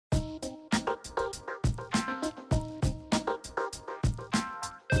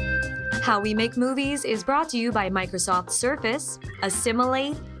How We Make Movies is brought to you by Microsoft Surface,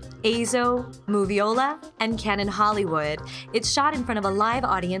 Assimilate, Azo, Moviola, and Canon Hollywood. It's shot in front of a live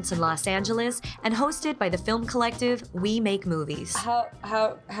audience in Los Angeles and hosted by the film collective We Make Movies.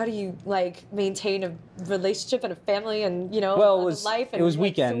 How do you like maintain a relationship and a family and well, life? And it was like,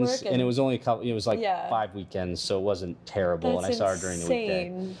 weekends and it was only a couple. It was like yeah. 5 weekends, so it wasn't terrible. That's and I saw her during the weekday.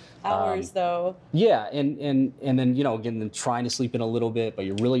 insane hours though. Yeah, and then again, then trying to sleep in a little bit, but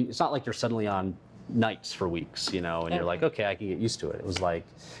it's not like you're suddenly on nights for weeks, and you're like, okay, I can get used to it. It was like,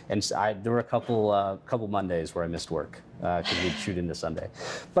 and there were a couple Mondays where I missed work because we'd shoot into Sunday.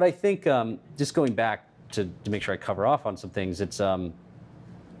 But I think just going back to make sure I cover off on some things, it's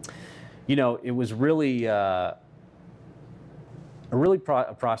it was really a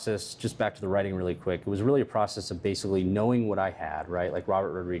process. Just back to the writing really quick. It was really a process of basically knowing what I had, right? Like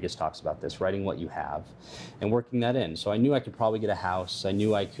Robert Rodriguez talks about this, writing what you have and working that in. So I knew I could probably get a house. I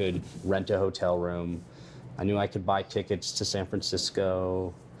knew I could rent a hotel room. I knew I could buy tickets to San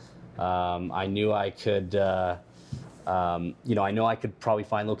Francisco. I knew I could, I know I could probably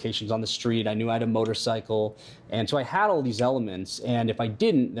find locations on the street. I knew I had a motorcycle. And so I had all these elements, and if I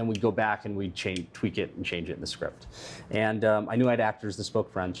didn't, then we'd go back and we'd tweak it and change it in the script. And I knew I had actors that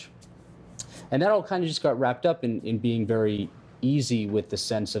spoke French. And that all kind of just got wrapped up in being very easy with the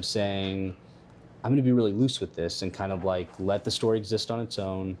sense of saying, I'm gonna be really loose with this and kind of like let the story exist on its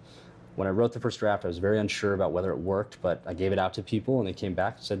own. When I wrote the first draft, I was very unsure about whether it worked, but I gave it out to people and they came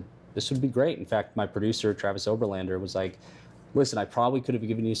back and said, this would be great. In fact, my producer, Travis Oberlander, was like, listen, I probably could have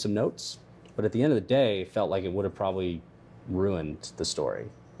given you some notes, but at the end of the day, it felt like it would have probably ruined the story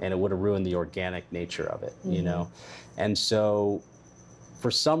and it would have ruined the organic nature of it, And so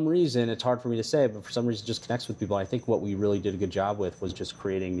for some reason, it's hard for me to say, but for some reason it just connects with people. And I think what we really did a good job with was just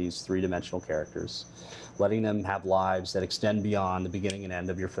creating these three-dimensional characters, letting them have lives that extend beyond the beginning and end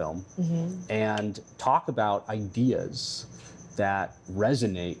of your film, and talk about ideas that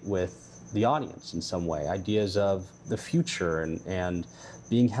resonate with the audience in some way, ideas of the future and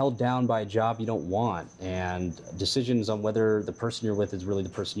being held down by a job you don't want, and decisions on whether the person you're with is really the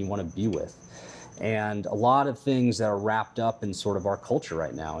person you want to be with. And a lot of things that are wrapped up in sort of our culture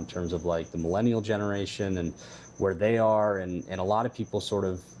right now in terms of like the millennial generation and where they are, and a lot of people sort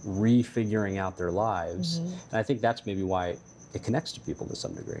of refiguring out their lives. And I think that's maybe why it connects to people to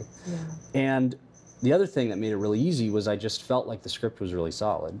some degree. Yeah. And the other thing that made it really easy was I just felt like the script was really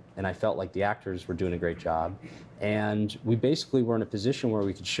solid, and I felt like the actors were doing a great job. And we basically were in a position where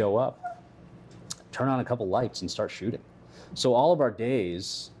we could show up, turn on a couple lights, and start shooting. So all of our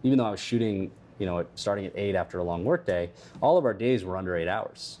days, even though I was shooting, starting at 8 after a long work day, all of our days were under 8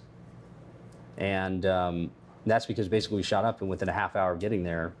 hours. And that's because basically we shot up, and within a half hour of getting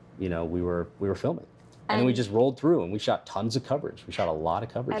there, we were filming. And then we just rolled through, and we shot tons of coverage. We shot a lot of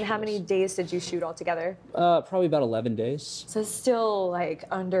coverage. And how many days did you shoot altogether? Probably about 11 days. So still like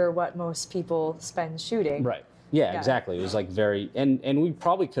under what most people spend shooting. Right. Yeah, exactly. It was like and we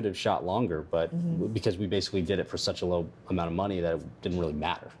probably could have shot longer, but because we basically did it for such a low amount of money that it didn't really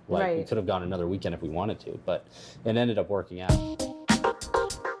matter. Like we could have gone another weekend if we wanted to, but it ended up working out.